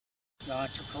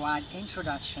to provide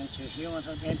introduction to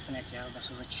Humanhood Infinite.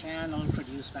 This is a channel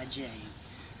produced by Jay,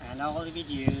 and all the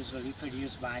videos will be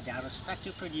produced by their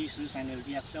respective producers and will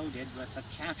be uploaded with a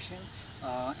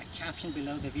caption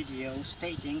below the video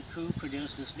stating who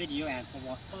produced this video and for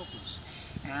what purpose.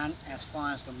 And as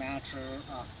far as the matter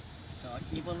of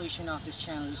the evolution of this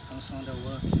channel is concerned,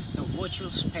 the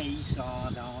virtual space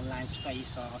or the online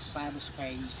space or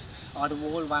cyberspace or the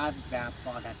World Wide Web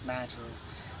for that matter,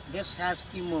 this has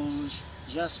emerged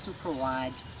just to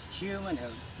provide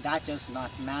humanhood, that is not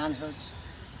manhood,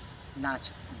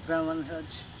 not womanhood.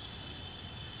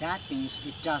 That means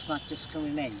it does not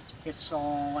discriminate. It's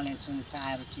all in its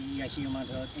entirety a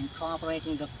humanhood,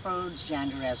 incorporating the third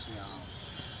gender as well.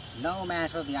 No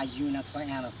matter they are eunuchs or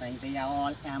anything, they are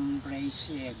all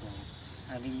embraceable.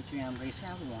 And we need to embrace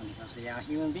everyone because they are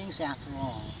human beings after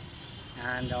all.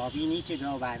 And we need to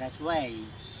go by that way.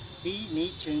 We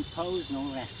need to impose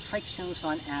no restrictions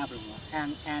on everyone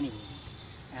and anyone.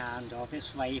 And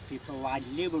this way, if we provide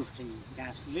liberty,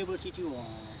 that's liberty to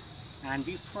all. And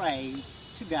we pray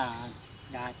to God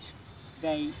that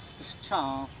they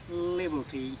restore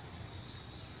liberty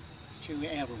to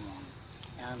everyone.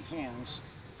 And hence,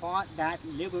 for that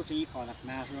liberty, for that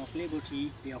matter of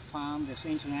liberty, we have found this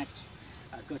internet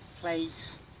a good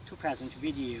place to present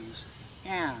videos.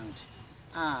 And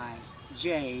I,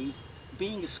 Jay,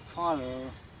 being a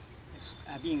scholar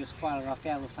of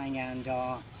everything and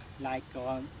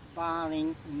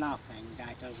barring nothing,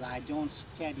 that is, I don't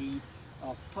study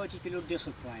a particular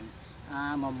discipline.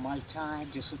 I'm a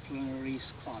multidisciplinary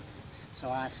scholar. So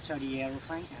I study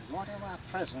everything, and whatever I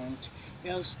present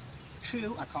is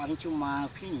true according to my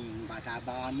opinion, but I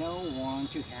bar no one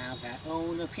to have their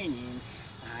own opinion,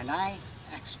 and I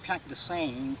expect the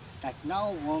same, that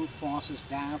no one forces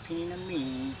their opinion on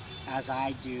me as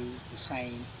I do the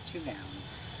same to them.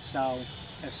 So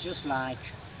it's just like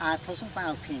I present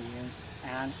my opinion,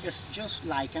 and it's just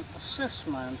like an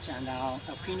assessment and an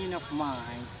opinion of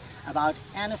mine about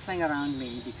anything around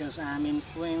me, because I'm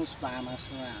influenced by my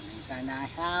surroundings, and I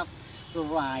have the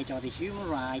right, or the human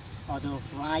right, or the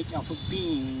right of a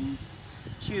being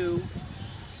to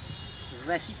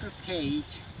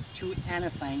reciprocate to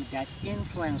anything that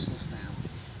influences them.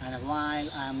 And while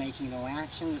I'm making no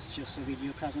action, it's just a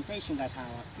video presentation, that's how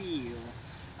I feel.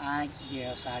 I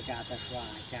guess I got that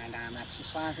right, and I'm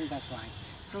exercising that right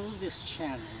through this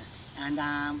channel, and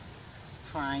I'm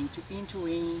trying to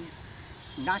intervene,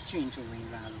 not to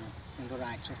intervene rather, in the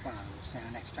rights of others,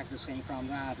 and expect the same from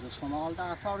the others, from all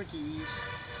the authorities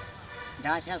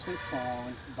that has been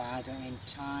formed by the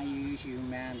entire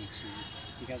humanity,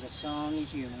 because it's only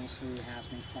humans who has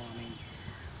been forming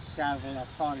several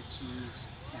authorities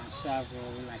and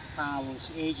several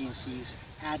powers, agencies,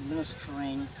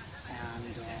 administering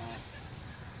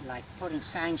and putting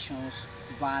sanctions,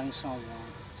 barring someone.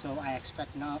 So I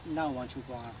expect no one to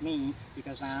bar me,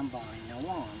 because I'm barring no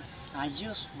one. I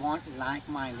just want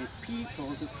like-minded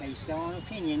people to place their own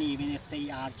opinion, even if they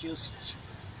are just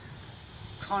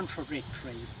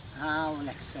contradictory. I will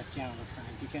accept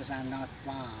everything, because I'm not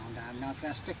bound, I'm not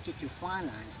restricted to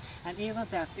finance. And even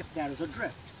that, if there is a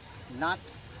drift, not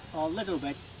a little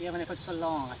bit, even if it's a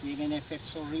lot, even if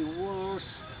it's a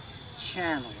reverse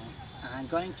channel, I'm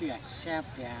going to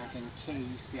accept that in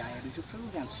case they are able to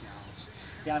prove themselves.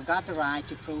 They have got the right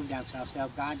to prove themselves. They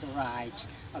have got the right,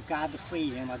 or got the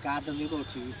freedom, or got the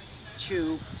liberty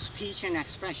to speech and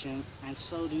expression, and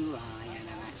so do I, and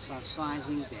I'm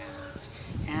exercising that.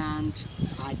 And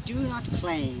I do not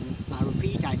claim, I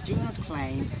repeat, I do not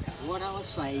claim that what I will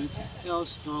say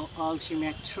is the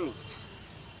ultimate truth.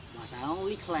 But I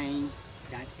only claim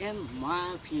that in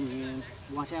my opinion,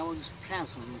 whatever is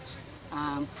present,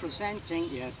 I'm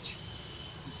presenting it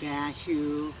back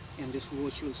here in this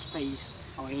virtual space,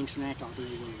 or internet, or the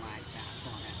World Wide Web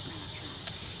for that matter.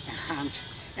 And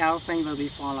everything will be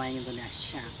following in the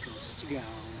next chapters to go.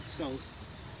 So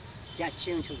get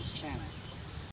tuned to this channel.